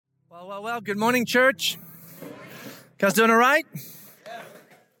Well. Good morning, church. Guys doing all right?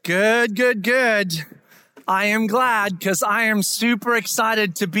 Good. I am glad because I am super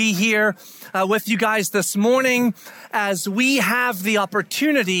excited to be here with you guys this morning as we have the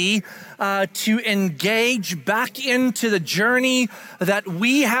opportunity to engage back into the journey that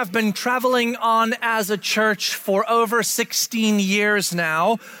we have been traveling on as a church for over 16 years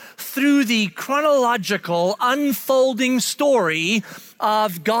now through the chronological unfolding story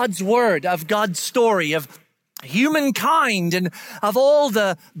of God's Word, of God's story, of humankind, and of all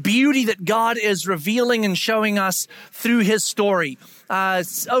the beauty that God is revealing and showing us through His story.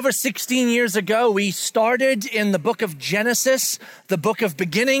 Over 16 years ago, we started in the book of Genesis, the book of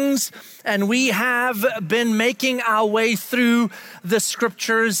beginnings, and we have been making our way through the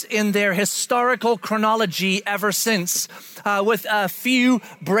scriptures in their historical chronology ever since, with a few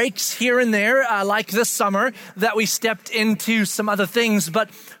breaks here and there, like this summer, that we stepped into some other things. But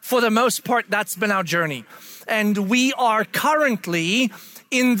for the most part, that's been our journey. And we are currently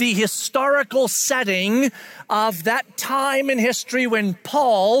in the historical setting of that time in history when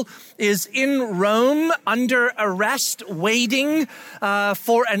Paul is in Rome under arrest, waiting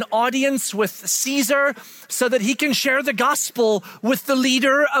for an audience with Caesar so that he can share the gospel with the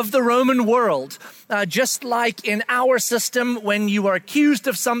leader of the Roman world. Just like in our system, when you are accused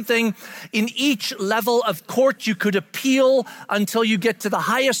of something, in each level of court, you could appeal until you get to the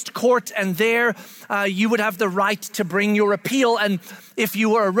highest court, and there you would have the right to bring your appeal. And if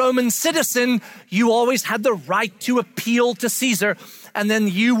you were a Roman citizen, you always had the right to appeal to Caesar, and then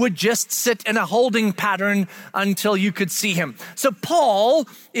you would just sit in a holding pattern until you could see him. So Paul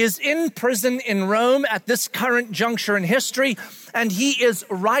is in prison in Rome at this current juncture in history, and he is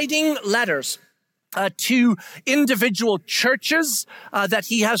writing letters to individual churches that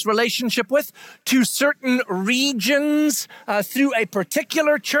he has relationship with, to certain regions through a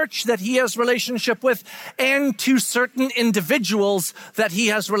particular church that he has relationship with, and to certain individuals that he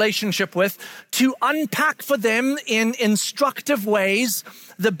has relationship with, to unpack for them in instructive ways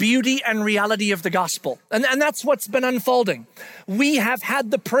the beauty and reality of the gospel. And that's what's been unfolding. We have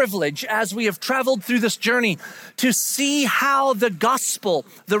had the privilege, as we have traveled through this journey, to see how the gospel,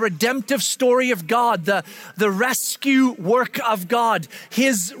 the redemptive story of God, the rescue work of God,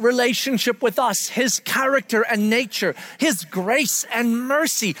 His relationship with us, His character and nature, His grace and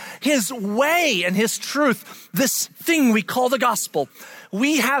mercy, His way and His truth, this thing we call the gospel.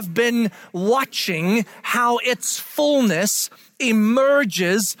 We have been watching how its fullness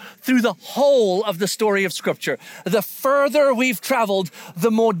emerges through the whole of the story of Scripture. The further we've traveled,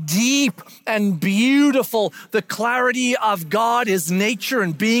 the more deep and beautiful the clarity of God, His nature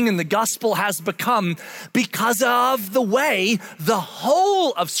and being in the gospel has become, because of the way the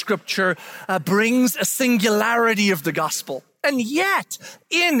whole of Scripture brings a singularity of the gospel. And yet,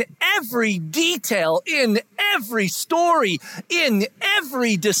 in every detail, in every story, in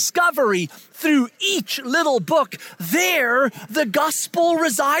every discovery, through each little book, there the gospel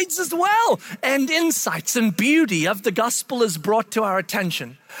resides as well. And insights and beauty of the gospel is brought to our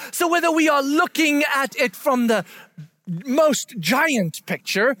attention. So whether we are looking at it from the most giant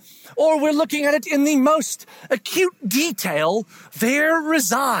picture, or we're looking at it in the most acute detail, there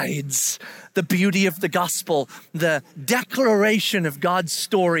resides the beauty of the gospel, the declaration of God's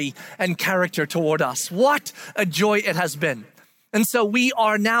story and character toward us. What a joy it has been. And so we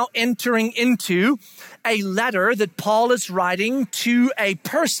are now entering into a letter that Paul is writing to a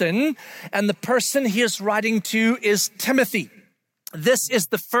person, and the person he is writing to is Timothy. This is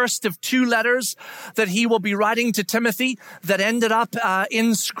the first of two letters that he will be writing to Timothy that ended up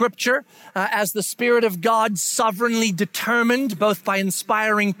in Scripture as the Spirit of God sovereignly determined, both by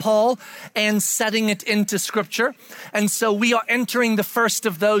inspiring Paul and setting it into Scripture. And so we are entering the first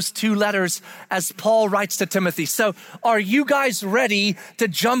of those two letters as Paul writes to Timothy. So are you guys ready to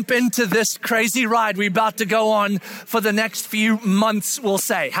jump into this crazy ride we're about to go on for the next few months, we'll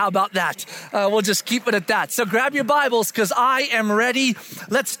say? How about that? We'll just keep it at that. So grab your Bibles, because I am ready.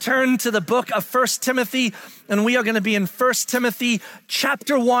 Let's turn to the book of 1 Timothy, and we are going to be in 1 Timothy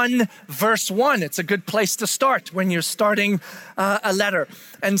chapter 1, verse 1. It's a good place to start when you're starting a letter.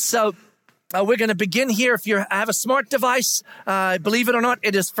 And so we're going to begin here. If you have a smart device, believe it or not,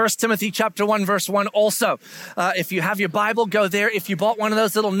 it is 1 Timothy chapter 1, verse 1 also. If you have your Bible, go there. If you bought one of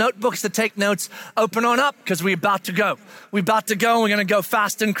those little notebooks to take notes, open on up, because we're about to go. We're about to go. We're going to go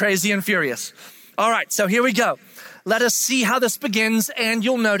fast and crazy and furious. All right, so here we go. Let us see how this begins, and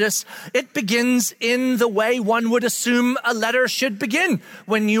you'll notice it begins in the way one would assume a letter should begin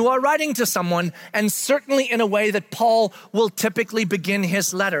when you are writing to someone, and certainly in a way that Paul will typically begin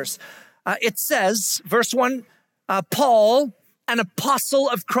his letters. It says, verse 1, Paul, an apostle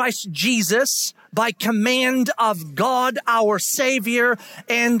of Christ Jesus by command of God, our Savior,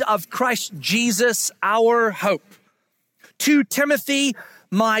 and of Christ Jesus, our hope. To Timothy,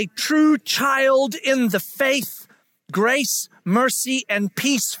 my true child in the faith, grace, mercy, and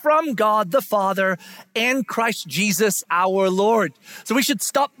peace from God the Father and Christ Jesus our Lord. So we should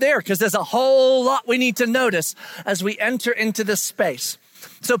stop there because there's a whole lot we need to notice as we enter into this space.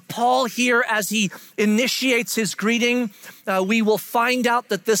 So Paul here, as he initiates his greeting, we will find out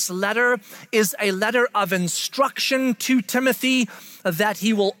that this letter is a letter of instruction to Timothy that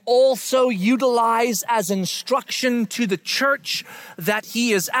he will also utilize as instruction to the church that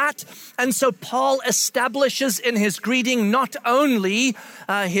he is at. And so Paul establishes in his greeting not only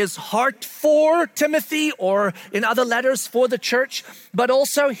his heart for Timothy, or in other letters for the church, but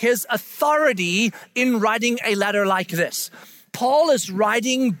also his authority in writing a letter like this. Paul is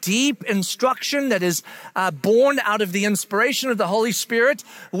writing deep instruction that is born out of the inspiration of the Holy Spirit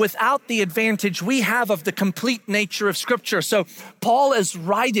without the advantage we have of the complete nature of Scripture. So Paul is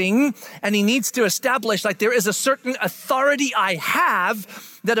writing, and he needs to establish, like, there is a certain authority I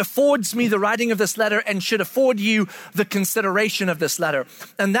have that affords me the writing of this letter and should afford you the consideration of this letter.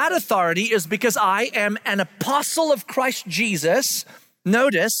 And that authority is because I am an apostle of Christ Jesus.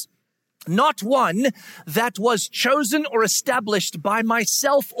 Notice, not one that was chosen or established by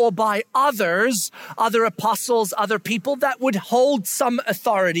myself or by others, other apostles, other people that would hold some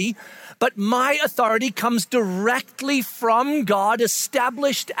authority, but my authority comes directly from God,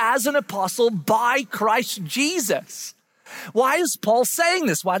 established as an apostle by Christ Jesus. Why is Paul saying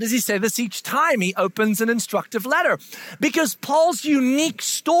this? Why does he say this each time he opens an instructive letter? Because Paul's unique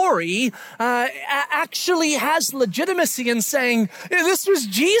story actually has legitimacy in saying, this was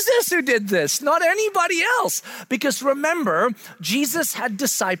Jesus who did this, not anybody else. Because remember, Jesus had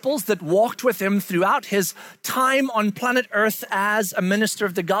disciples that walked with him throughout his time on planet Earth as a minister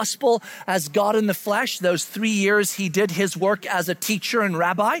of the gospel, as God in the flesh. Those 3 years he did his work as a teacher and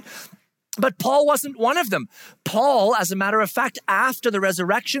rabbi. But Paul wasn't one of them. Paul, as a matter of fact, after the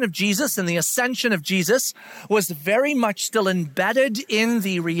resurrection of Jesus and the ascension of Jesus, was very much still embedded in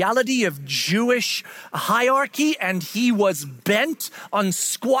the reality of Jewish hierarchy, and he was bent on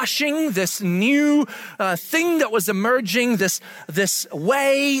squashing this new thing that was emerging, this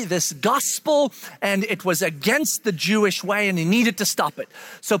way, this gospel, and it was against the Jewish way, and he needed to stop it.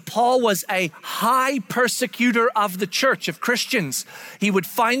 So Paul was a high persecutor of the church, of Christians. He would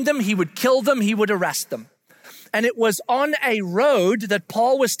find them, he would kill them, he would arrest them. And it was on a road that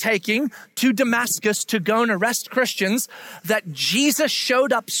Paul was taking to Damascus to go and arrest Christians that Jesus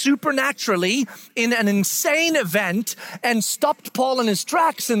showed up supernaturally in an insane event and stopped Paul in his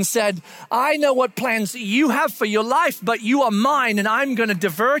tracks and said, I know what plans you have for your life, but you are mine, and I'm going to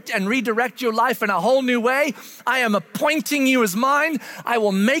divert and redirect your life in a whole new way. I am appointing you as mine. I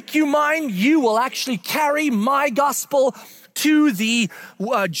will make you mine. You will actually carry my gospel to the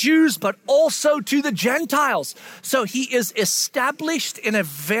Jews, but also to the Gentiles. So he is established in a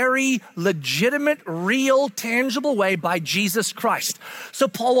very legitimate, real, tangible way by Jesus Christ. So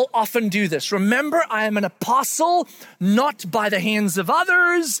Paul will often do this. Remember, I am an apostle, not by the hands of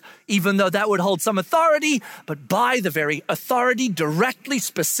others, even though that would hold some authority, but by the very authority directly,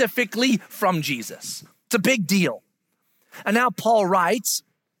 specifically from Jesus. It's a big deal. And now Paul writes,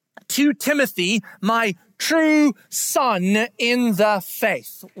 to Timothy, my true son in the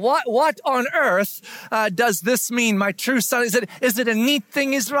faith. What on earth does this mean, my true son? Is it a neat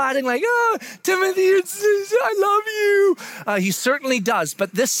thing he's writing? Like, oh, Timothy, I love you. He certainly does.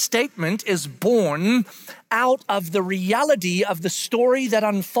 But this statement is born out of the reality of the story that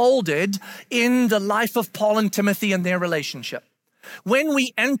unfolded in the life of Paul and Timothy and their relationship. When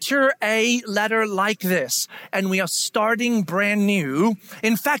we enter a letter like this and we are starting brand new,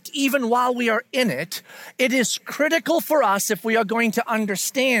 in fact, even while we are in it, it is critical for us, if we are going to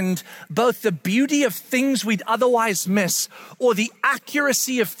understand both the beauty of things we'd otherwise miss or the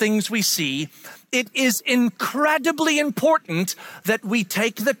accuracy of things we see, it is incredibly important that we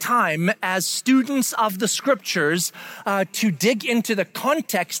take the time as students of the scriptures to dig into the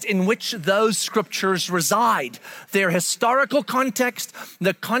context in which those scriptures reside. Their historical context,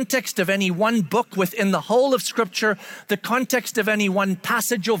 the context of any one book within the whole of scripture, the context of any one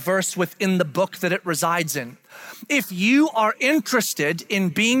passage or verse within the book that it resides in. If you are interested in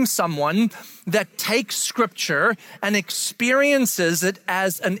being someone that takes scripture and experiences it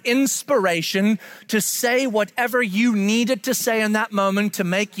as an inspiration to say whatever you needed to say in that moment to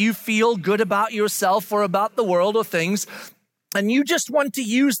make you feel good about yourself or about the world or things, and you just want to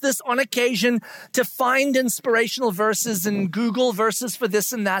use this on occasion to find inspirational verses and Google verses for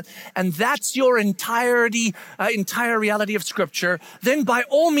this and that, and that's your entire reality of Scripture, then by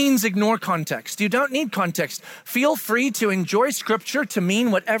all means ignore context. You don't need context. Feel free to enjoy Scripture to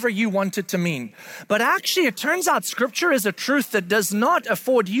mean whatever you want it to mean. But actually, it turns out Scripture is a truth that does not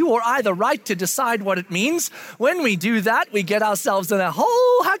afford you or I the right to decide what it means. When we do that, we get ourselves in a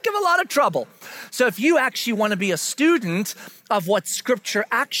whole heck of a lot of trouble. So if you actually want to be a student of what Scripture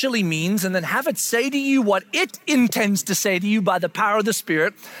actually means and then have it say to you what it intends to say to you by the power of the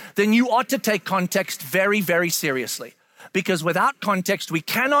Spirit, then you ought to take context very, very seriously. Because without context, we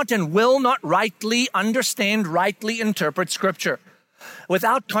cannot and will not rightly understand, rightly interpret Scripture.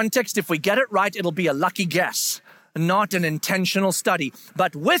 Without context, if we get it right, it'll be a lucky guess, not an intentional study.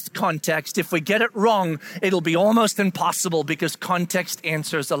 But with context, if we get it wrong, it'll be almost impossible because context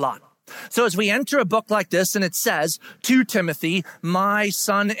answers a lot. So as we enter a book like this and it says, to Timothy, my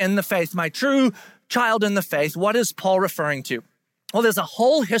son in the faith, my true child in the faith, what is Paul referring to? Well, there's a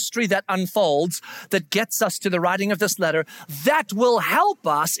whole history that unfolds that gets us to the writing of this letter that will help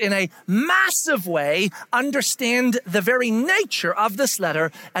us in a massive way understand the very nature of this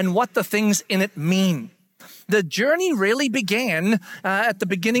letter and what the things in it mean. The journey really began at the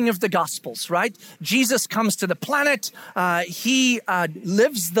beginning of the Gospels, right? Jesus comes to the planet. He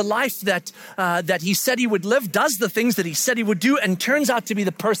lives the life that he said he would live, does the things that he said he would do, and turns out to be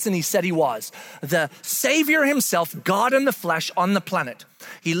the person he said he was. The Savior himself, God in the flesh on the planet.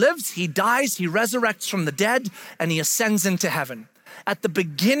 He lives, he dies, he resurrects from the dead, and he ascends into heaven. At the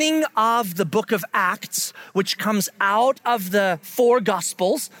beginning of the book of Acts, which comes out of the four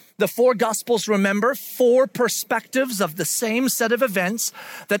Gospels, remember, four perspectives of the same set of events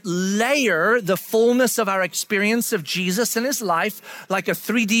that layer the fullness of our experience of Jesus and his life like a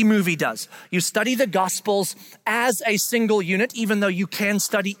 3D movie does. You study the Gospels as a single unit, even though you can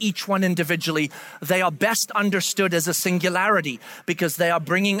study each one individually. They are best understood as a singularity because they are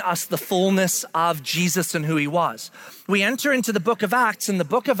bringing us the fullness of Jesus and who he was. We enter into the book of Acts, and the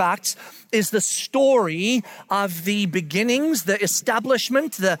book of Acts is the story of the beginnings, the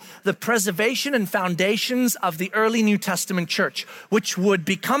establishment, the preservation and foundations of the early New Testament church, which would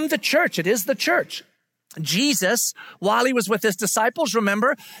become the church. It is the church. Jesus, while he was with his disciples,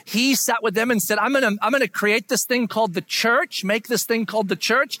 remember, he sat with them and said, I'm going to create this thing called the church, make this thing called the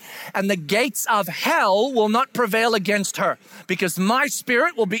church, and the gates of hell will not prevail against her because my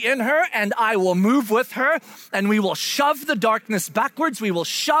Spirit will be in her and I will move with her and we will shove the darkness backwards. We will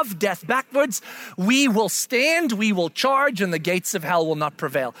shove death backwards. We will stand, we will charge, and the gates of hell will not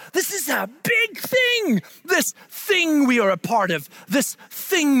prevail. This is a big thing. This thing we are a part of, this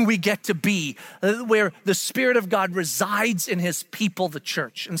thing we get to be, where the Spirit of God resides in his people, the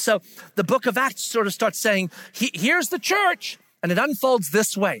church. And so the book of Acts sort of starts saying, here's the church. And it unfolds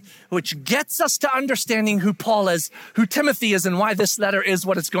this way, which gets us to understanding who Paul is, who Timothy is, and why this letter is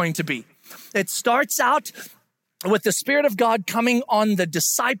what it's going to be. It starts out with the Spirit of God coming on the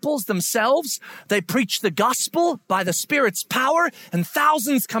disciples themselves. They preach the gospel by the Spirit's power, and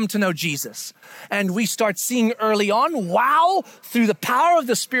thousands come to know Jesus. And we start seeing early on, wow, through the power of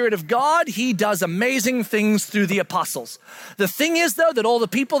the Spirit of God, he does amazing things through the apostles. The thing is, though, that all the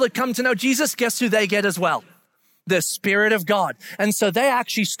people that come to know Jesus, guess who they get as well? The Spirit of God. And so they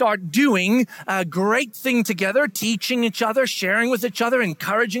actually start doing a great thing together, teaching each other, sharing with each other,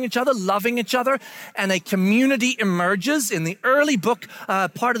 encouraging each other, loving each other. And a community emerges in the early book,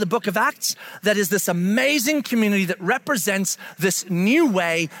 part of the book of Acts, that is this amazing community that represents this new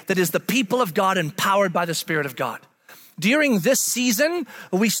way that is the people of God empowered by the Spirit of God. During this season,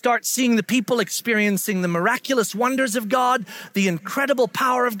 we start seeing the people experiencing the miraculous wonders of God, the incredible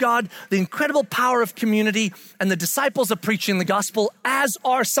power of God, the incredible power of community, and the disciples are preaching the gospel, as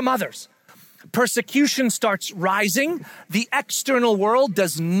are some others. Persecution starts rising. The external world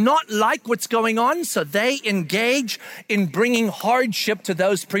does not like what's going on, so they engage in bringing hardship to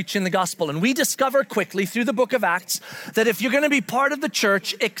those preaching the gospel. And we discover quickly through the book of Acts that if you're going to be part of the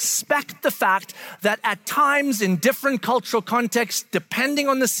church, expect the fact that at times in different cultural contexts, depending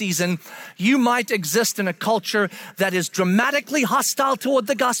on the season, you might exist in a culture that is dramatically hostile toward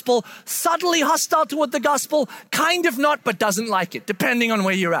the gospel, subtly hostile toward the gospel, kind of not, but doesn't like it, depending on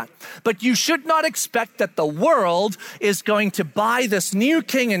where you're at. But you should not expect that the world is going to buy this new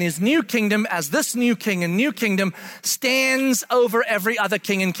king and his new kingdom as this new king and new kingdom stands over every other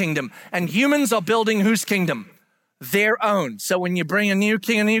king and kingdom. And humans are building whose kingdom? Their own. So when you bring a new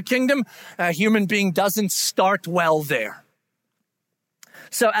king, a new kingdom, a human being doesn't start well there.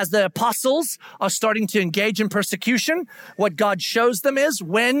 So as the apostles are starting to engage in persecution, what God shows them is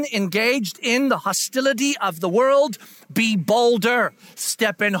when engaged in the hostility of the world, be bolder,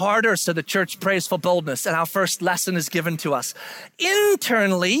 step in harder. So the church prays for boldness, and our first lesson is given to us.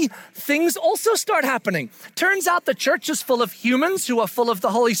 Internally, things also start happening. Turns out the church is full of humans who are full of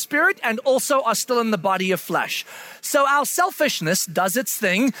the Holy Spirit and also are still in the body of flesh. So our selfishness does its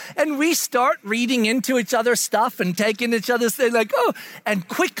thing, and we start reading into each other's stuff and taking each other's thing like, oh, and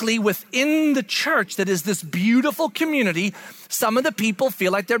quickly within the church that is this beautiful community, some of the people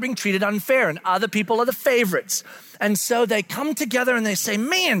feel like they're being treated unfair and other people are the favorites. And so they come together and they say,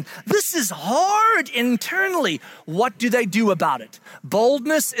 man, this is hard internally. What do they do about it?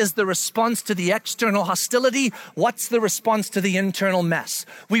 Boldness is the response to the external hostility. What's the response to the internal mess?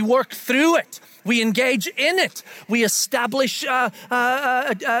 We work through it. We engage in it. We establish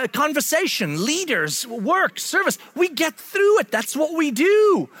conversation, leaders, work, service. We get through it. That's what we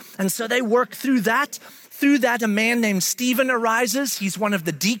do. And so they work through that. Through that, a man named Stephen arises. He's one of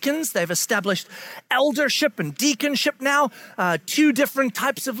the deacons. They've established eldership and deaconship now, two different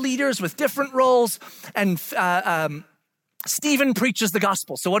types of leaders with different roles. And Stephen preaches the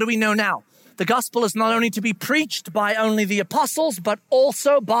gospel. So what do we know now? The gospel is not only to be preached by only the apostles, but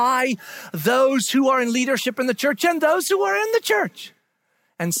also by those who are in leadership in the church and those who are in the church.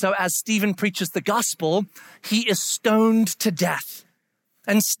 And so as Stephen preaches the gospel, he is stoned to death.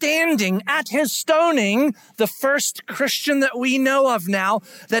 And standing at his stoning, the first Christian that we know of now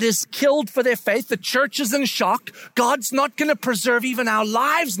that is killed for their faith, the church is in shock. God's not going to preserve even our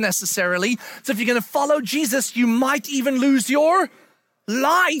lives necessarily. So if you're going to follow Jesus, you might even lose your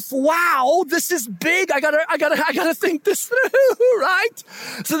life. Wow, this is big. I gotta think this through, right?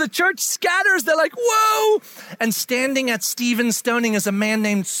 So the church scatters. They're like, whoa. And standing at Stephen's stoning is a man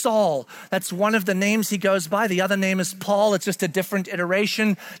named Saul. That's one of the names he goes by. The other name is Paul. It's just a different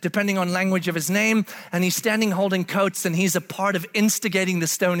iteration depending on language of his name. And he's standing holding coats, and he's a part of instigating the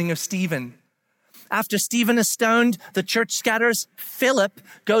stoning of Stephen. After Stephen is stoned, the church scatters. Philip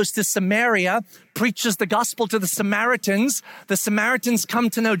goes to Samaria, preaches the gospel to the Samaritans. The Samaritans come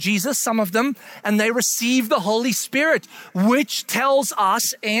to know Jesus, some of them, and they receive the Holy Spirit, which tells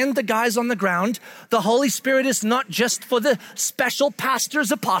us and the guys on the ground, the Holy Spirit is not just for the special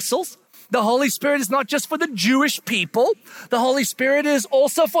pastors, apostles. The Holy Spirit is not just for the Jewish people. The Holy Spirit is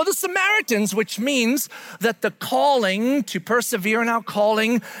also for the Samaritans, which means that the calling to persevere in our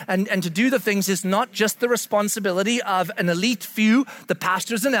calling and to do the things is not just the responsibility of an elite few, the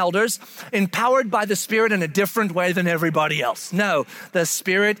pastors and elders, empowered by the Spirit in a different way than everybody else. No, the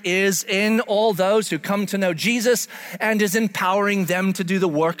Spirit is in all those who come to know Jesus and is empowering them to do the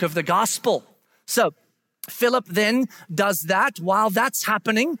work of the gospel. So Philip then does that. While that's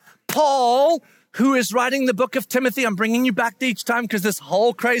happening, Paul, who is writing the book of Timothy, I'm bringing you back to each time because this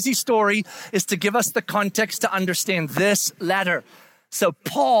whole crazy story is to give us the context to understand this letter. So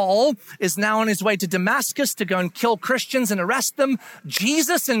Paul is now on his way to Damascus to go and kill Christians and arrest them.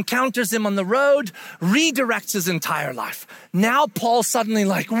 Jesus encounters him on the road, redirects his entire life. Now Paul's suddenly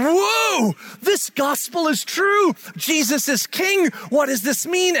like, whoa, this gospel is true. Jesus is king. What does this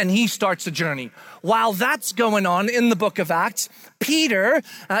mean? And he starts a journey. While that's going on in the book of Acts, Peter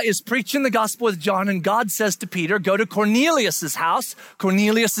is preaching the gospel with John, and God says to Peter, go to Cornelius's house.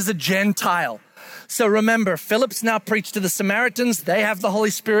 Cornelius is a Gentile. So remember, Philip's now preached to the Samaritans. They have the Holy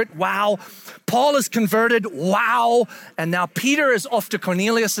Spirit. Wow. Paul is converted. Wow. And now Peter is off to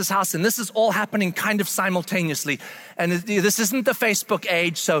Cornelius's house. And this is all happening kind of simultaneously. And this isn't the Facebook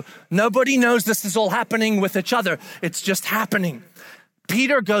age. So nobody knows this is all happening with each other. It's just happening.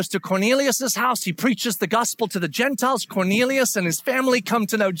 Peter goes to Cornelius's house. He preaches the gospel to the Gentiles. Cornelius and his family come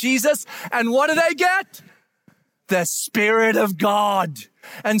to know Jesus. And what do they get? The Spirit of God.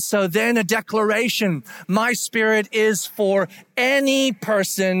 And so then a declaration, my Spirit is for any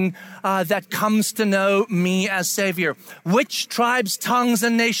person that comes to know me as Savior. Which tribes, tongues,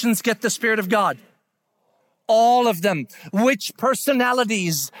 and nations get the Spirit of God? All of them. Which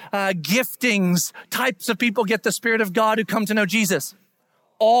personalities, giftings, types of people get the Spirit of God who come to know Jesus?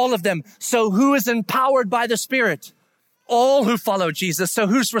 All of them. So who is empowered by the Spirit? All who follow Jesus. So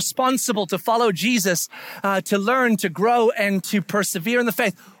who's responsible to follow Jesus, to learn, to grow, and to persevere in the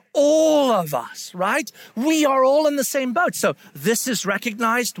faith? All of us, right? We are all in the same boat. So this is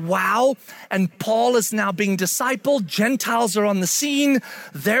recognized. Wow. And Paul is now being discipled. Gentiles are on the scene.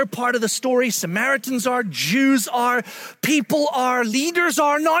 They're part of the story. Samaritans are, Jews are, people are, leaders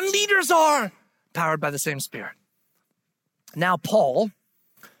are, non-leaders are, powered by the same Spirit. Now Paul,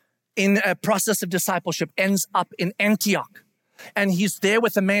 in a process of discipleship, ends up in Antioch. And he's there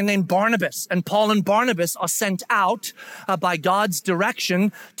with a man named Barnabas. And Paul and Barnabas are sent out by God's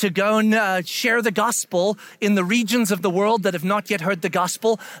direction to go and share the gospel in the regions of the world that have not yet heard the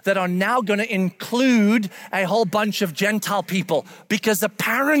gospel, that are now going to include a whole bunch of Gentile people. Because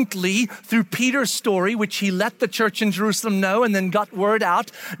apparently, through Peter's story, which he let the church in Jerusalem know and then got word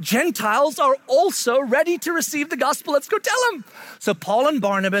out, Gentiles are also ready to receive the gospel. Let's go tell them. So Paul and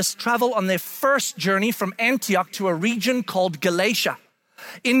Barnabas travel on their first journey from Antioch to a region called Galatia.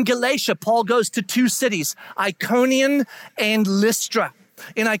 In Galatia, Paul goes to two cities, Iconium and Lystra.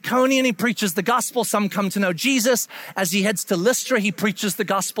 In Iconium, he preaches the gospel. Some come to know Jesus. As he heads to Lystra, he preaches the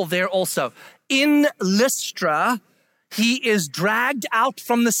gospel there also. In Lystra, he is dragged out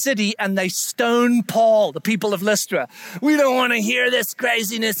from the city and they stone Paul, the people of Lystra. We don't want to hear this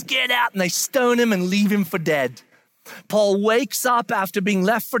craziness. Get out. And they stone him and leave him for dead. Paul wakes up after being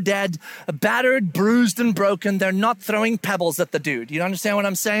left for dead, battered, bruised, and broken. They're not throwing pebbles at the dude. You understand what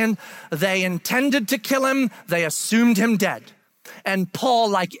I'm saying? They intended to kill him. They assumed him dead. And Paul,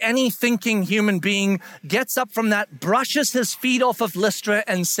 like any thinking human being, gets up from that, brushes his feet off of Lystra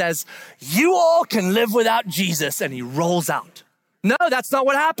and says, "You all can live without Jesus." And he rolls out. No, that's not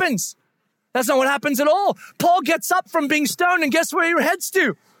what happens. That's not what happens at all. Paul gets up from being stoned and guess where he heads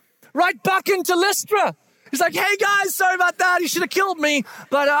to? Right back into Lystra. He's like, "Hey guys, sorry about that. You should have killed me,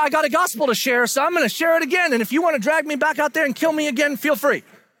 but I got a gospel to share, so I'm going to share it again. And if you want to drag me back out there and kill me again, feel free.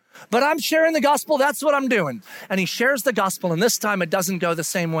 But I'm sharing the gospel. That's what I'm doing." And he shares the gospel, and this time it doesn't go the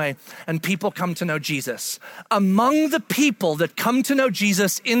same way, and people come to know Jesus. Among the people that come to know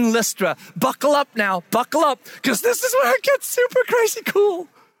Jesus in Lystra, buckle up now, buckle up, because this is where it gets super crazy cool,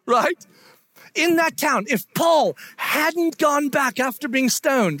 right? In that town, if Paul hadn't gone back after being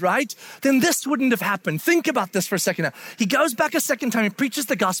stoned, right, then this wouldn't have happened. Think about this for a second now. He goes back a second time, he preaches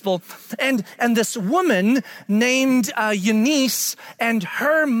the gospel, and this woman named Eunice and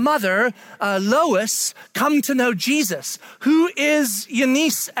her mother, Lois, come to know Jesus. Who is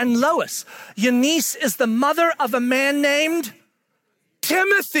Eunice and Lois? Eunice is the mother of a man named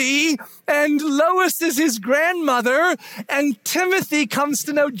Timothy, and Lois is his grandmother, and Timothy comes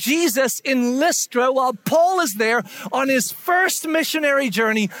to know Jesus in Lystra while Paul is there on his first missionary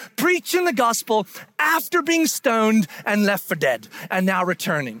journey, preaching the gospel after being stoned and left for dead, and now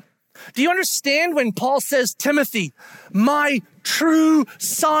returning. Do you understand when Paul says, "Timothy, my true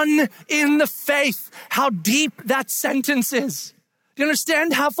son in the faith," how deep that sentence is? Do you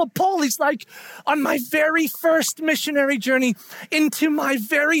understand how for Paul, he's like, on my very first missionary journey into my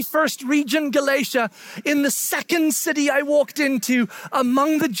very first region, Galatia, in the second city I walked into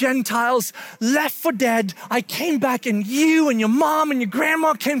among the Gentiles, left for dead, I came back and you and your mom and your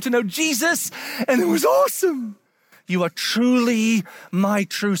grandma came to know Jesus, and it was awesome. You are truly my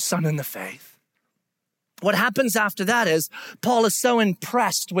true son in the faith. What happens after that is Paul is so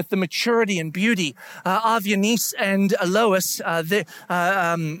impressed with the maturity and beauty of Eunice and Lois,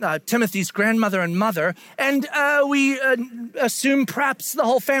 Timothy's grandmother and mother, and we assume perhaps the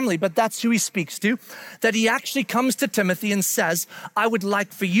whole family, but that's who he speaks to, that he actually comes to Timothy and says, "I would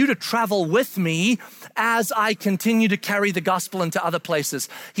like for you to travel with me as I continue to carry the gospel into other places."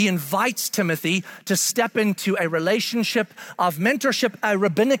 He invites Timothy to step into a relationship of mentorship, a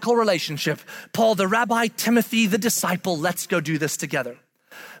rabbinical relationship. Paul the rabbi, Timothy the disciple, let's go do this together.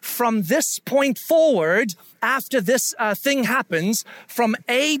 From this point forward, after this thing happens, from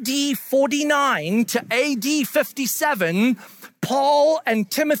AD 49 to AD 57, Paul and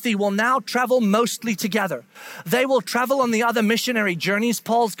Timothy will now travel mostly together. They will travel on the other missionary journeys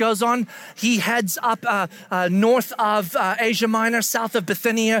Paul goes on. He heads up north of Asia Minor, south of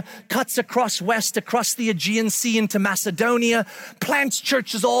Bithynia, cuts across west, across the Aegean Sea into Macedonia, plants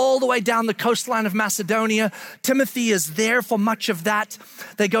churches all the way down the coastline of Macedonia. Timothy is there for much of that.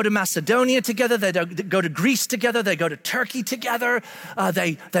 They go to Macedonia together. They go to Greece together. They go to Turkey together.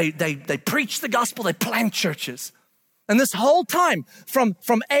 They preach the gospel. They plant churches. And this whole time,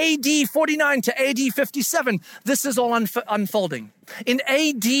 from AD 49 to AD 57, this is all unfolding. In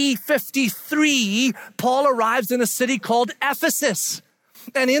AD 53, Paul arrives in a city called Ephesus.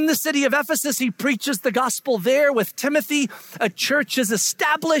 And in the city of Ephesus, he preaches the gospel there with Timothy. A church is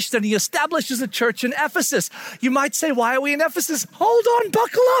established, and he establishes a church in Ephesus. You might say, why are we in Ephesus? Hold on,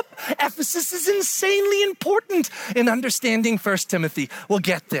 buckle up. Ephesus is insanely important in understanding 1 Timothy. We'll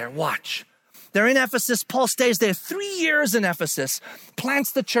get there. Watch. They're in Ephesus. Paul stays there 3 years in Ephesus,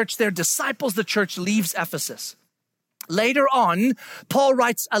 plants the church there, disciples the church, leaves Ephesus. Later on, Paul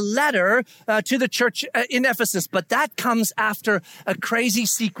writes a letter to the church in Ephesus, but that comes after a crazy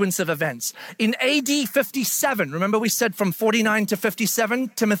sequence of events. In AD 57, remember we said from 49 to 57,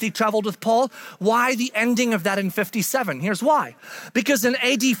 Timothy traveled with Paul? Why the ending of that in 57? Here's why. Because in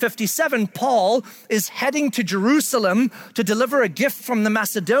AD 57, Paul is heading to Jerusalem to deliver a gift from the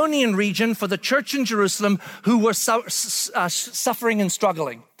Macedonian region for the church in Jerusalem who were suffering and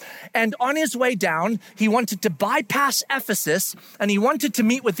struggling. And on his way down, he wanted to bypass Ephesus, and he wanted to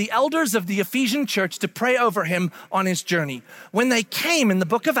meet with the elders of the Ephesian church to pray over him on his journey. When they came in the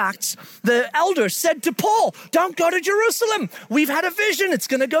book of Acts, the elders said to Paul, "Don't go to Jerusalem. We've had a vision. It's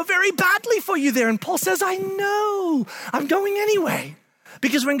going to go very badly for you there." And Paul says, "I know. I'm going anyway.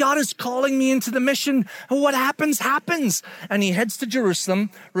 Because when God is calling me into the mission, what happens, happens." And he heads to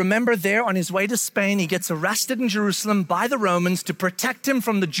Jerusalem. Remember there on his way to Spain, he gets arrested in Jerusalem by the Romans to protect him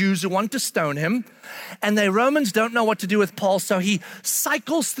from the Jews who want to stone him. And the Romans don't know what to do with Paul, so he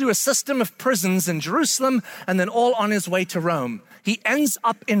cycles through a system of prisons in Jerusalem and then all on his way to Rome. He ends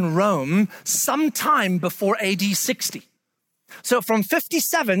up in Rome sometime before AD 60. So from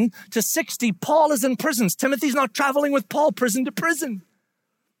 57 to 60, Paul is in prisons. Timothy's not traveling with Paul prison to prison.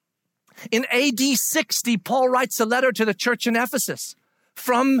 In AD 60, Paul writes a letter to the church in Ephesus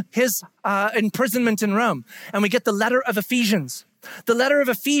from his imprisonment in Rome. And we get the letter of Ephesians. The letter of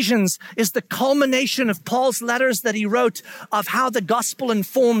Ephesians is the culmination of Paul's letters that he wrote of how the gospel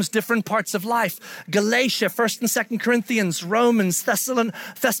informs different parts of life. Galatia, 1st and 2nd Corinthians, Romans, 1st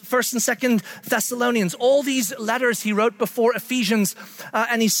and 2nd Thessalonians, all these letters he wrote before Ephesians.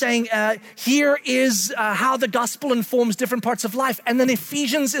 And he's saying, here is how the gospel informs different parts of life. And then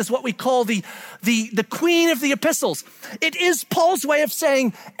Ephesians is what we call the queen of the epistles. It is Paul's way of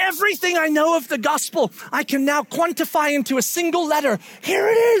saying, everything I know of the gospel, I can now quantify into a single letter. Here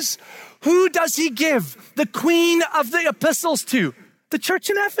it is. Who does he give the queen of the epistles to? The church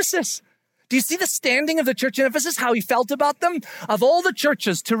in Ephesus. Do you see the standing of the church in Ephesus, how he felt about them? Of all the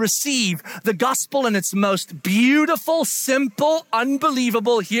churches to receive the gospel in its most beautiful, simple,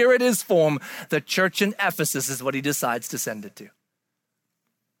 unbelievable, here it is form, the church in Ephesus is what he decides to send it to.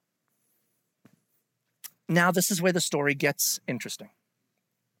 Now, this is where the story gets interesting.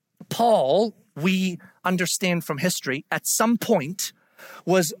 Paul, we understand from history, at some point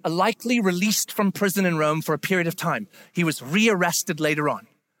was likely released from prison in Rome for a period of time. He was rearrested later on.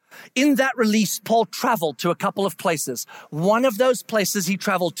 In that release, Paul traveled to a couple of places. One of those places he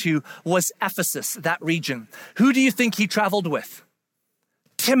traveled to was Ephesus, that region. Who do you think he traveled with?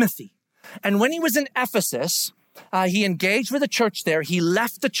 Timothy. And when he was in Ephesus, he engaged with a church there. He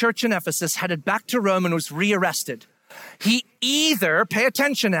left the church in Ephesus, headed back to Rome, and was rearrested. He either, pay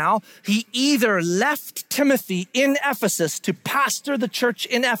attention now, he either left Timothy in Ephesus to pastor the church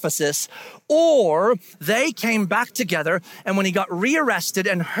in Ephesus, or they came back together, and when he got rearrested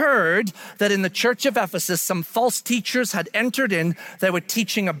and heard that in the church of Ephesus, some false teachers had entered in, they were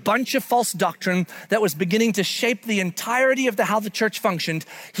teaching a bunch of false doctrine that was beginning to shape the entirety of how the church functioned,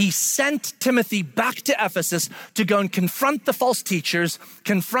 he sent Timothy back to Ephesus to go and confront the false teachers,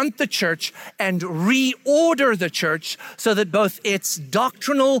 confront the church, and reorder the church so that both its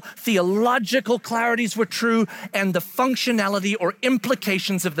doctrinal, theological clarities were true and the functionality or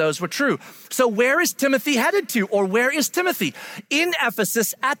implications of those were true. So where is Timothy headed to? Or where is Timothy? In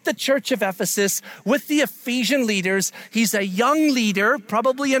Ephesus, at the church of Ephesus, with the Ephesian leaders. He's a young leader,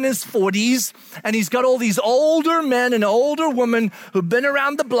 probably in his 40s, and he's got all these older men and older women who've been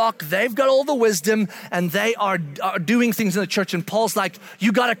around the block. They've got all the wisdom, and they are doing things in the church. And Paul's like,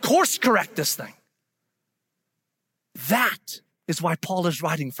 you got to course correct this thing. That is why Paul is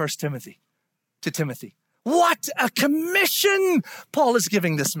writing 1 Timothy to Timothy. What a commission Paul is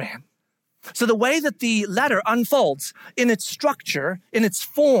giving this man. So the way that the letter unfolds in its structure, in its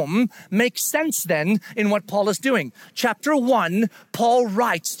form, makes sense then in what Paul is doing. Chapter 1, Paul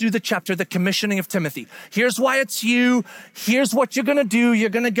writes through the chapter the commissioning of Timothy. Here's why it's you. Here's what you're going to do.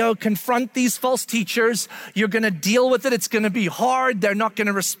 You're going to go confront these false teachers. You're going to deal with it. It's going to be hard. They're not going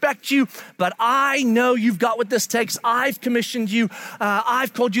to respect you. But I know you've got what this takes. I've commissioned you.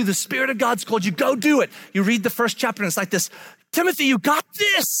 I've called you. The Spirit of God's called you. Go do it. You read the first chapter and it's like this. Timothy, you got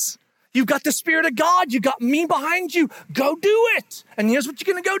this. You've got the Spirit of God. You got me behind you. Go do it. And here's what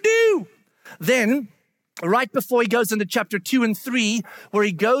you're going to go do. Then, right before he goes into chapter 2 and 3, where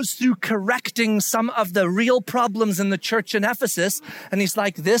he goes through correcting some of the real problems in the church in Ephesus, and he's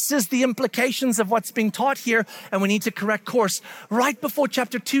like, this is the implications of what's being taught here, and we need to correct course. Right before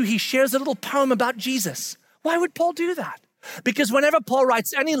chapter 2, he shares a little poem about Jesus. Why would Paul do that? Because whenever Paul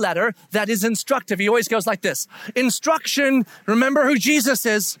writes any letter that is instructive, he always goes like this. Instruction, remember who Jesus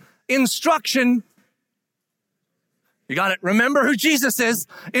is. Instruction, You got it. Remember who Jesus is.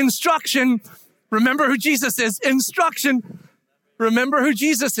 Instruction. Remember who Jesus is. Instruction. Remember who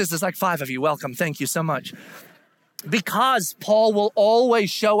Jesus is. There's like 5 of you. Welcome. Thank you so much. Because Paul will always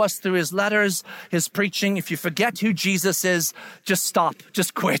show us through his letters, his preaching, if you forget who Jesus is, just stop,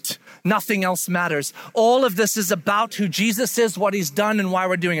 just quit. Nothing else matters. All of this is about who Jesus is, what he's done, and why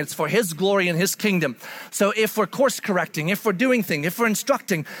we're doing it. It's for his glory and his kingdom. So if we're course correcting, if we're doing things, if we're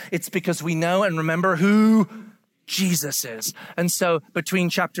instructing, it's because we know and remember who Jesus is. And so between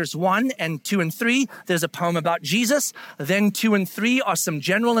chapters 1 and 2 and 3, there's a poem about Jesus. Then 2 and 3 are some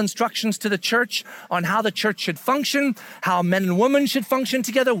general instructions to the church on how the church should function, how men and women should function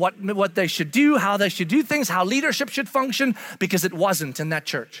together, what they should do, how they should do things, how leadership should function, because it wasn't in that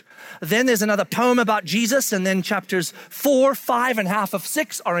church. Then there's another poem about Jesus, and then chapters 4, 5, and half of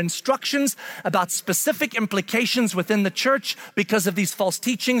 6 are instructions about specific implications within the church because of these false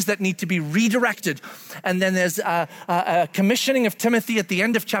teachings that need to be redirected. And then there's a commissioning of Timothy at the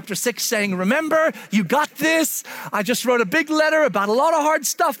end of chapter 6 saying, remember, you got this. I just wrote a big letter about a lot of hard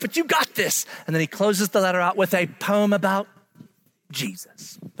stuff, but you got this. And then he closes the letter out with a poem about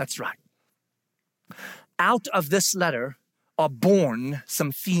Jesus. That's right. Out of this letter are born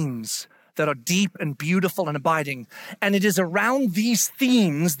some themes that are deep and beautiful and abiding. And it is around these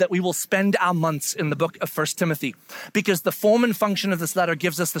themes that we will spend our months in the book of 1 Timothy, because the form and function of this letter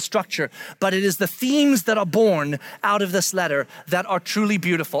gives us the structure, but it is the themes that are born out of this letter that are truly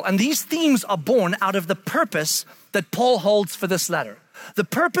beautiful. And these themes are born out of the purpose that Paul holds for this letter. The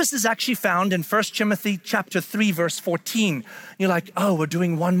purpose is actually found in 1 Timothy chapter 3, verse 14. You're like, oh, we're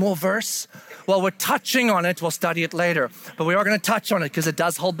doing one more verse? Well, we're touching on it. We'll study it later. But we are going to touch on it because it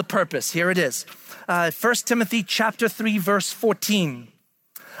does hold the purpose. Here it is. 1 Timothy chapter 3, verse 14.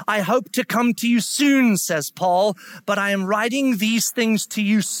 I hope to come to you soon, says Paul, but I am writing these things to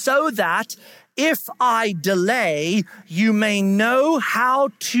you so that if I delay, you may know how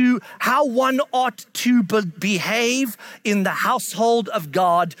one ought to behave in the household of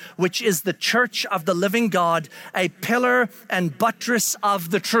God, which is the church of the living God, a pillar and buttress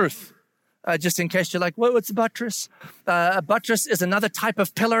of the truth. Just in case you're like, what's a buttress? A buttress is another type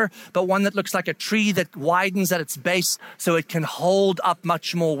of pillar, but one that looks like a tree that widens at its base so it can hold up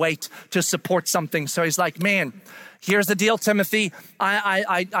much more weight to support something. So he's like, man, here's the deal, Timothy.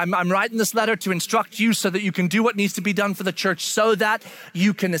 I'm writing this letter to instruct you so that you can do what needs to be done for the church, so that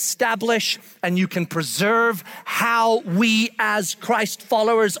you can establish and you can preserve how we as Christ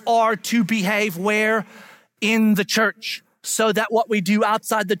followers are to behave where? In the church. So that what we do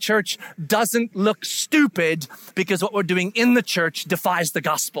outside the church doesn't look stupid, because what we're doing in the church defies the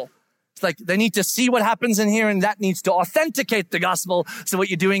gospel. It's like they need to see what happens in here, and that needs to authenticate the gospel, so what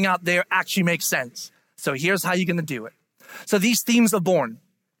you're doing out there actually makes sense. So here's how you're going to do it. So these themes are born.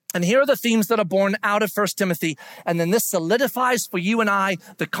 And here are the themes that are born out of 1 Timothy. And then this solidifies for you and I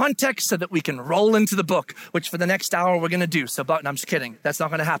the context so that we can roll into the book, which for the next hour we're going to do. So, but I'm just kidding. That's not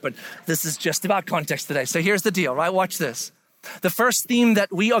going to happen. This is just about context today. So here's the deal, right? Watch this. The first theme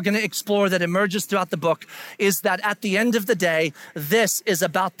that we are going to explore that emerges throughout the book is that at the end of the day, this is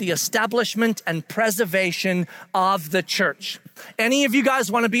about the establishment and preservation of the church. Any of you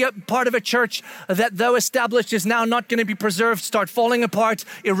guys want to be a part of a church that, though established, is now not going to be preserved, start falling apart,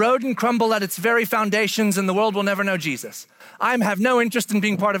 erode and crumble at its very foundations, and the world will never know Jesus? I have no interest in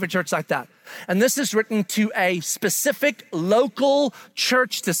being part of a church like that. And this is written to a specific local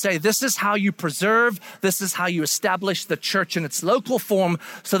church to say, this is how you preserve, this is how you establish the church in its local form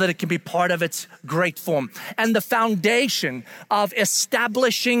so that it can be part of its great form. And the foundation of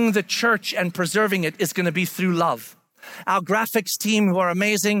establishing the church and preserving it is going to be through love. Our graphics team, who are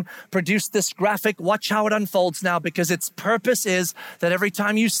amazing, produced this graphic. Watch how it unfolds now, because its purpose is that every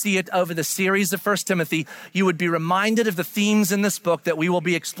time you see it over the series of 1 Timothy, you would be reminded of the themes in this book that we will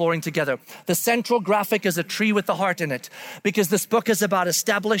be exploring together. The central graphic is a tree with the heart in it, because this book is about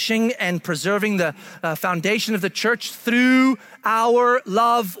establishing and preserving the foundation of the church through our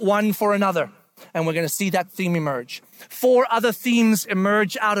love one for another. And we're going to see that theme emerge. 4 other themes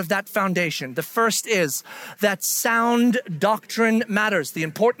emerge out of that foundation. The first is that sound doctrine matters, the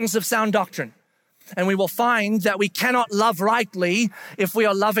importance of sound doctrine. And we will find that we cannot love rightly if we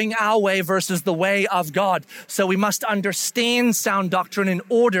are loving our way versus the way of God. So we must understand sound doctrine in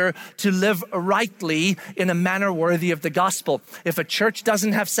order to live rightly in a manner worthy of the gospel. If a church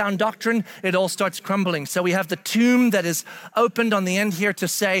doesn't have sound doctrine, it all starts crumbling. So we have the tomb that is opened on the end here to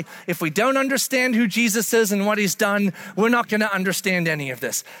say, if we don't understand who Jesus is and what he's done, we're not going to understand any of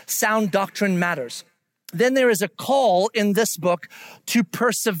this. Sound doctrine matters. Then there is a call in this book to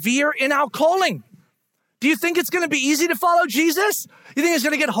persevere in our calling. Do you think it's going to be easy to follow Jesus? You think it's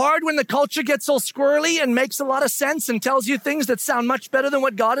going to get hard when the culture gets all squirrely and makes a lot of sense and tells you things that sound much better than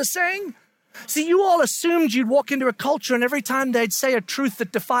what God is saying? See, you all assumed you'd walk into a culture and every time they'd say a truth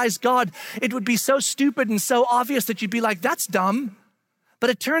that defies God, it would be so stupid and so obvious that you'd be like, that's dumb. But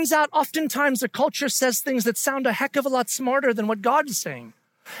it turns out oftentimes the culture says things that sound a heck of a lot smarter than what God is saying.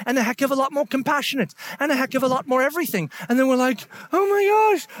 And a heck of a lot more compassionate, and a heck of a lot more everything. And then we're like, oh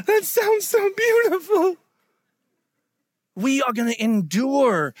my gosh, that sounds so beautiful. We are going to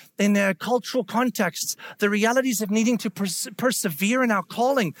endure in their cultural contexts the realities of needing to persevere in our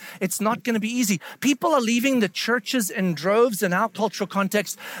calling. It's not going to be easy. People are leaving the churches in droves in our cultural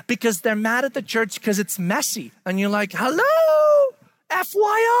context because they're mad at the church because it's messy. And you're like, hello,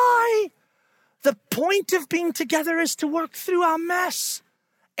 FYI. The point of being together is to work through our mess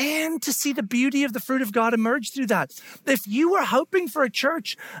and to see the beauty of the fruit of God emerge through that. If you were hoping for a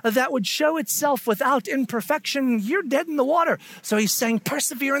church that would show itself without imperfection, you're dead in the water. So he's saying,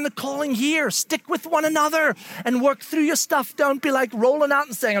 persevere in the calling here, stick with one another and work through your stuff. Don't be like rolling out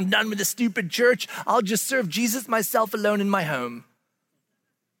and saying, I'm done with the stupid church. I'll just serve Jesus myself alone in my home.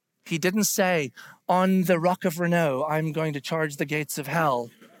 He didn't say, on the rock of Renault, I'm going to charge the gates of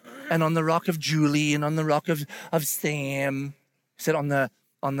hell. And on the rock of Julie and on the rock of Sam. He said, on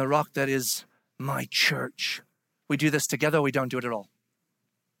the rock that is my church. We do this together, or we don't do it at all.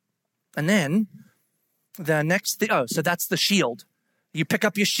 And then the next thing, so that's the shield. You pick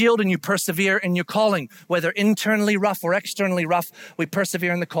up your shield and you persevere in your calling, whether internally rough or externally rough, we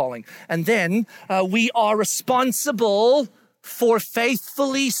persevere in the calling. And then we are responsible for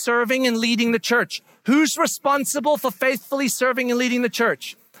faithfully serving and leading the church. Who's responsible for faithfully serving and leading the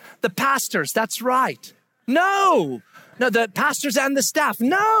church? The pastors, that's right. No, the pastors and the staff.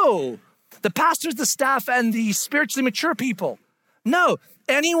 No, the pastors, the staff, and the spiritually mature people. No,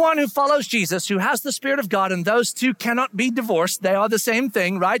 anyone who follows Jesus, who has the Spirit of God, and those two cannot be divorced, they are the same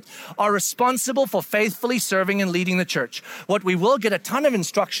thing, right? Are responsible for faithfully serving and leading the church. What we will get a ton of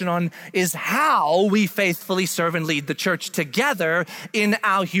instruction on is how we faithfully serve and lead the church together in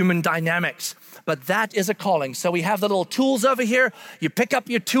our human dynamics. But that is a calling. So we have the little tools over here. You pick up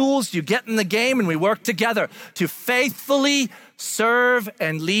your tools, you get in the game, and we work together to faithfully serve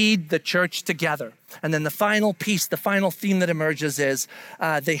and lead the church together. And then the final piece, the final theme that emerges is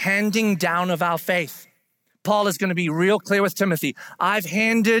the handing down of our faith. Paul is going to be real clear with Timothy. I've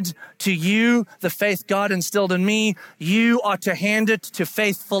handed to you the faith God instilled in me. You are to hand it to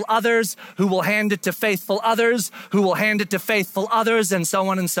faithful others, who will hand it to faithful others, who will hand it to faithful others, and so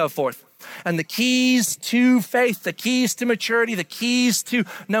on and so forth. And the keys to faith, the keys to maturity, the keys to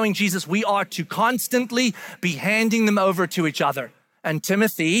knowing Jesus, we are to constantly be handing them over to each other. And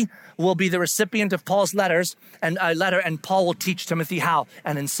Timothy will be the recipient of Paul's letter, and Paul will teach Timothy how.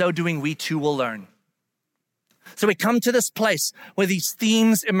 And in so doing, we too will learn. So we come to this place where these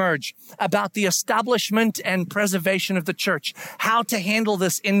themes emerge about the establishment and preservation of the church, how to handle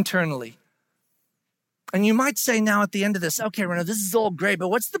this internally. And you might say now at the end of this, okay, Renaud, this is all great, but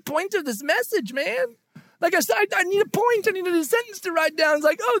what's the point of this message, man? Like I said, I need a point. I need a sentence to write down. It's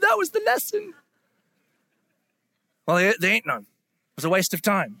like, oh, that was the lesson. Well, there ain't none. It was a waste of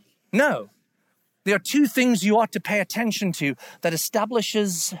time. No. There are two things you ought to pay attention to that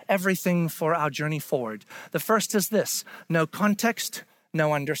establishes everything for our journey forward. The first is this: no context,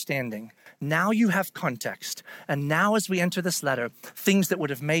 no understanding. Now you have context. And now as we enter this letter, things that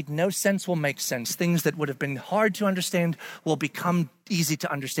would have made no sense will make sense. Things that would have been hard to understand will become easy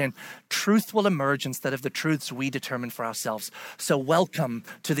to understand. Truth will emerge instead of the truths we determine for ourselves. So welcome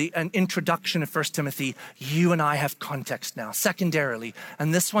to an introduction of 1 Timothy. You and I have context now. Secondarily,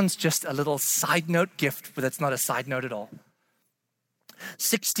 and this one's just a little side note gift, but it's not a side note at all.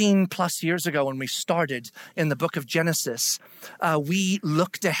 16 plus years ago when we started in the book of Genesis, we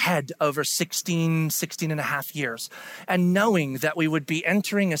looked ahead over 16 and a half years. And knowing that we would be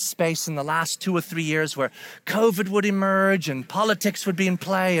entering a space in the last 2 or 3 years where COVID would emerge and politics would be in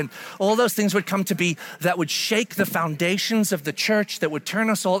play and all those things would come to be that would shake the foundations of the church, that would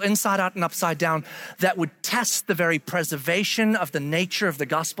turn us all inside out and upside down, that would test the very preservation of the nature of the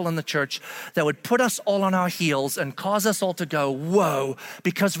gospel in the church, that would put us all on our heels and cause us all to go, whoa.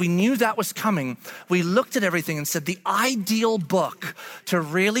 Because we knew that was coming, we looked at everything and said the ideal book to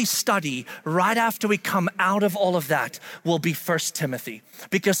really study right after we come out of all of that will be 1 Timothy.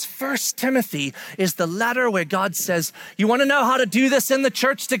 Because 1 Timothy is the letter where God says, you want to know how to do this in the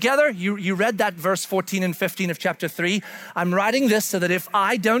church together? You read that verse 14 and 15 of chapter 3. I'm writing this so that if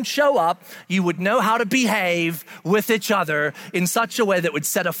I don't show up, you would know how to behave with each other in such a way that would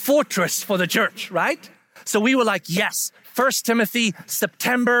set a fortress for the church, right? So we were like, yes, 1 Timothy,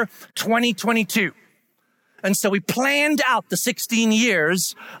 September 2022. And so we planned out the 16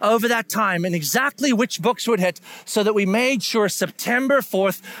 years over that time and exactly which books would hit so that we made sure September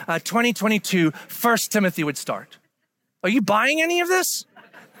 4th, 2022, 1 Timothy would start. Are you buying any of this?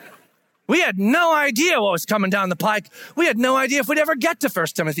 We had no idea what was coming down the pike. We had no idea if we'd ever get to 1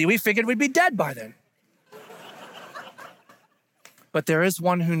 Timothy. We figured we'd be dead by then. But there is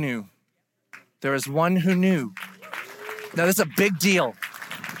one who knew. There is one who knew. Now, this is a big deal.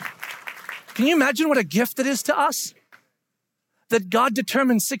 Can you imagine what a gift it is to us? That God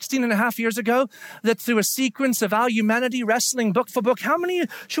determined 16 and a half years ago that through a sequence of our humanity wrestling book for book, how many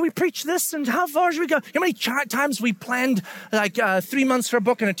should we preach this and how far should we go? How many times we planned like 3 months for a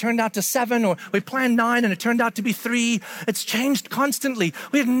book and it turned out to 7, or we planned 9 and it turned out to be 3. It's changed constantly.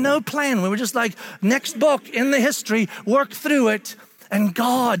 We had no plan. We were just like, next book in the history, work through it. And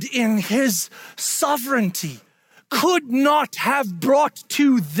God in his sovereignty could not have brought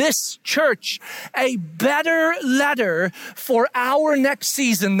to this church a better letter for our next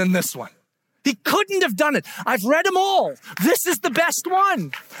season than this one. He couldn't have done it. I've read them all. This is the best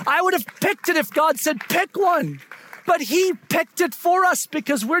one. I would have picked it if God said, pick one. But he picked it for us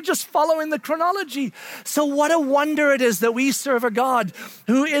because we're just following the chronology. So what a wonder it is that we serve a God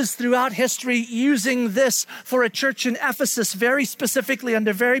who is throughout history using this for a church in Ephesus, very specifically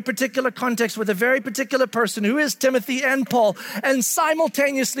under very particular context with a very particular person who is Timothy and Paul, and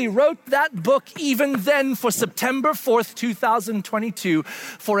simultaneously wrote that book even then for September 4th, 2022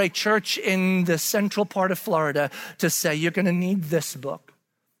 for a church in the central part of Florida to say, you're going to need this book.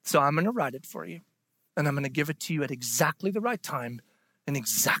 So I'm going to write it for you. And I'm going to give it to you at exactly the right time in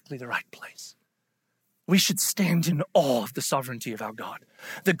exactly the right place. We should stand in awe of the sovereignty of our God,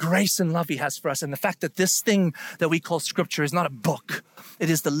 the grace and love he has for us, and the fact that this thing that we call Scripture is not a book. It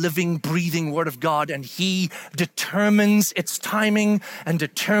is the living, breathing Word of God, and he determines its timing and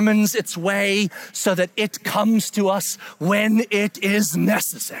determines its way so that it comes to us when it is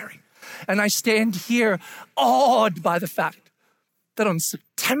necessary. And I stand here awed by the fact that on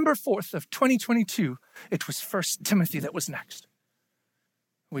September 4th of 2022, it was 1 Timothy that was next.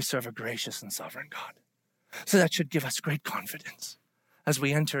 We serve a gracious and sovereign God. So that should give us great confidence as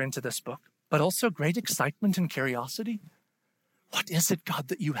we enter into this book, but also great excitement and curiosity. What is it, God,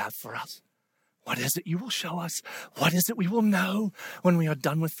 that you have for us? What is it you will show us? What is it we will know when we are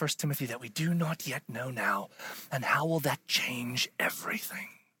done with 1 Timothy that we do not yet know now? And how will that change everything,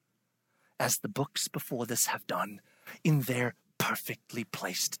 as the books before this have done in their perfectly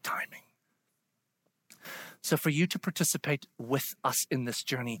placed timing? So for you to participate with us in this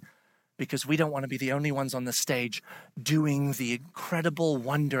journey, because we don't want to be the only ones on the stage doing the incredible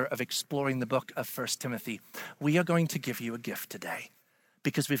wonder of exploring the book of 1 Timothy, we are going to give you a gift today.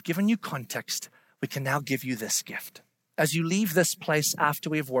 Because we've given you context, we can now give you this gift. As you leave this place after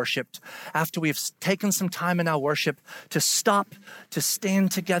we have worshiped, after we have taken some time in our worship to stop, to stand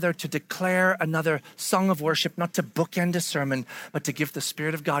together, to declare another song of worship, not to bookend a sermon, but to give the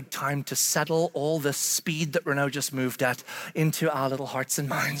Spirit of God time to settle all the speed that Renaud just moved at into our little hearts and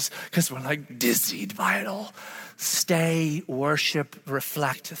minds, because we're like dizzied by it all. Stay, worship,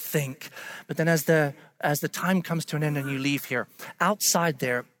 reflect, think. But then as the time comes to an end and you leave here, outside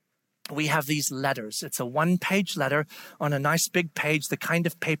there, we have these letters. It's a 1-page letter on a nice big page, the kind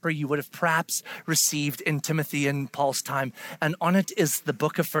of paper you would have perhaps received in Timothy and Paul's time. And on it is the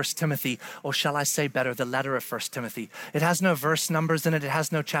book of 1 Timothy, or shall I say better, the letter of 1 Timothy. It has no verse numbers in it. It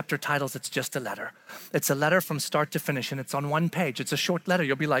has no chapter titles. It's just a letter. It's a letter from start to finish, and it's on 1 page. It's a short letter.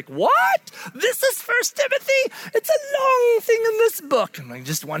 You'll be like, what? This is 1 Timothy? It's a long thing in this book. I'm like,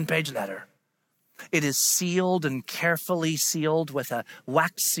 just 1-page letter. It is sealed and carefully sealed with a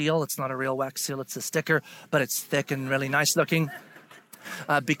wax seal. It's not a real wax seal, it's a sticker, but it's thick and really nice looking.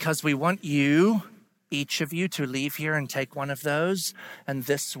 Because we want you, each of you, to leave here and take one of those. And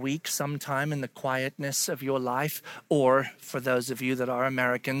this week, sometime in the quietness of your life, or for those of you that are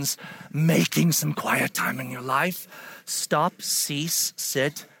Americans, making some quiet time in your life, stop, cease,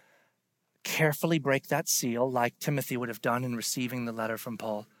 sit, carefully break that seal like Timothy would have done in receiving the letter from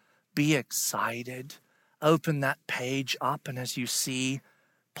Paul. Be excited. Open that page up, and as you see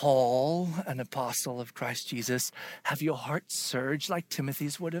Paul, an apostle of Christ Jesus, have your heart surge like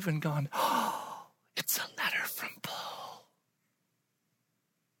Timothy's would have and gone, oh, it's a letter from Paul.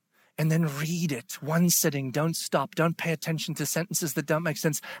 And then read it, one sitting. Don't stop. Don't pay attention to sentences that don't make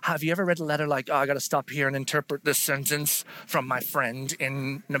sense. Have you ever read a letter like, oh, I got to stop here and interpret this sentence from my friend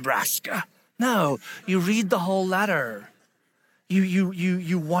in Nebraska? No, you read the whole letter.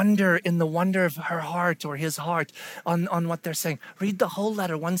 You wonder in the wonder of her heart or his heart on what they're saying. Read the whole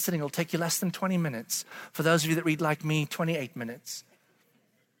letter, one sitting. It'll take you less than 20 minutes. For those of you that read like me, 28 minutes.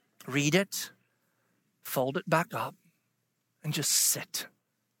 Read it, fold it back up, and just sit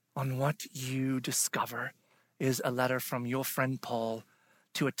on what you discover is a letter from your friend Paul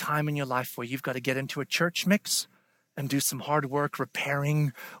to a time in your life where you've got to get into a church mix and do some hard work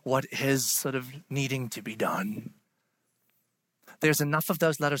repairing what is sort of needing to be done. There's enough of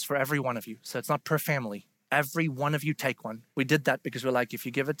those letters for every one of you, so it's not per family. Every one of you take one. We did that because we're like, if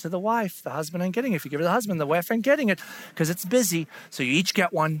you give it to the wife, the husband ain't getting it. If you give it to the husband, the wife ain't getting it because it's busy. So you each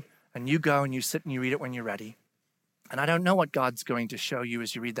get one, and you go and you sit and you read it when you're ready. And I don't know what God's going to show you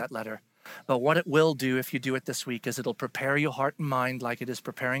as you read that letter. But what it will do if you do it this week is it'll prepare your heart and mind like it is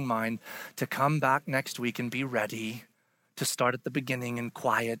preparing mine to come back next week and be ready to start at the beginning and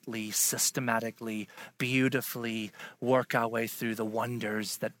quietly, systematically, beautifully work our way through the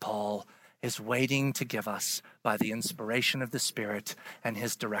wonders that Paul is waiting to give us by the inspiration of the Spirit and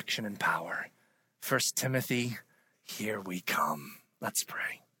his direction and power. 1 Timothy, here we come. Let's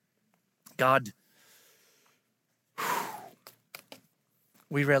pray. God,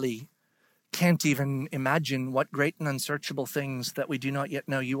 we really can't even imagine what great and unsearchable things that we do not yet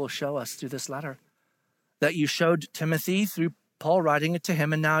know you will show us through this letter. That you showed Timothy through Paul writing it to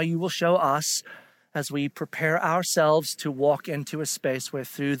him, and now you will show us as we prepare ourselves to walk into a space where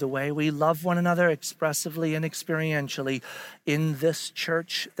through the way we love one another expressively and experientially in this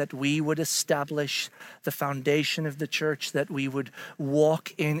church, that we would establish the foundation of the church, that we would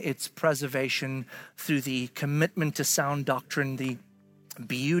walk in its preservation through the commitment to sound doctrine, the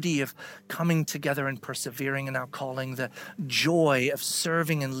beauty of coming together and persevering in our calling, the joy of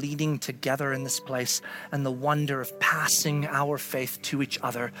serving and leading together in this place, and the wonder of passing our faith to each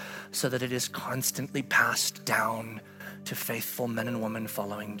other so that it is constantly passed down to faithful men and women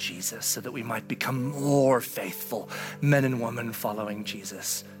following Jesus, so that we might become more faithful men and women following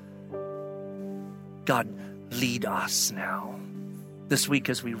Jesus. God, lead us now. This week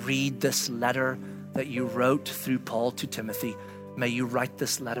as we read this letter that you wrote through Paul to Timothy, may you write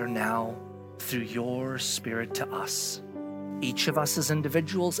this letter now through your Spirit to us, each of us as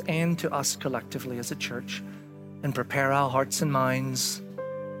individuals and to us collectively as a church, and prepare our hearts and minds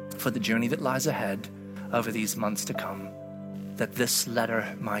for the journey that lies ahead over these months to come, that this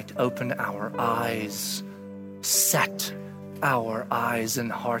letter might open our eyes, set our eyes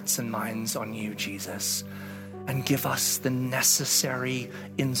and hearts and minds on you, Jesus, and give us the necessary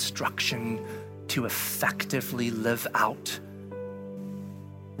instruction to effectively live out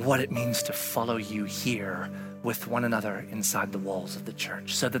what it means to follow you here with one another inside the walls of the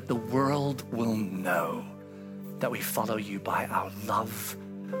church, so that the world will know that we follow you by our love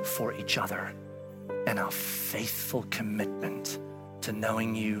for each other and our faithful commitment to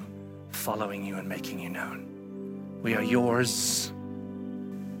knowing you, following you, and making you known. We are yours.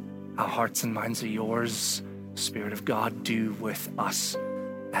 Our hearts and minds are yours. Spirit of God, do with us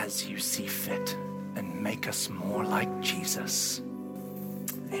as you see fit and make us more like Jesus.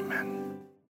 Amen.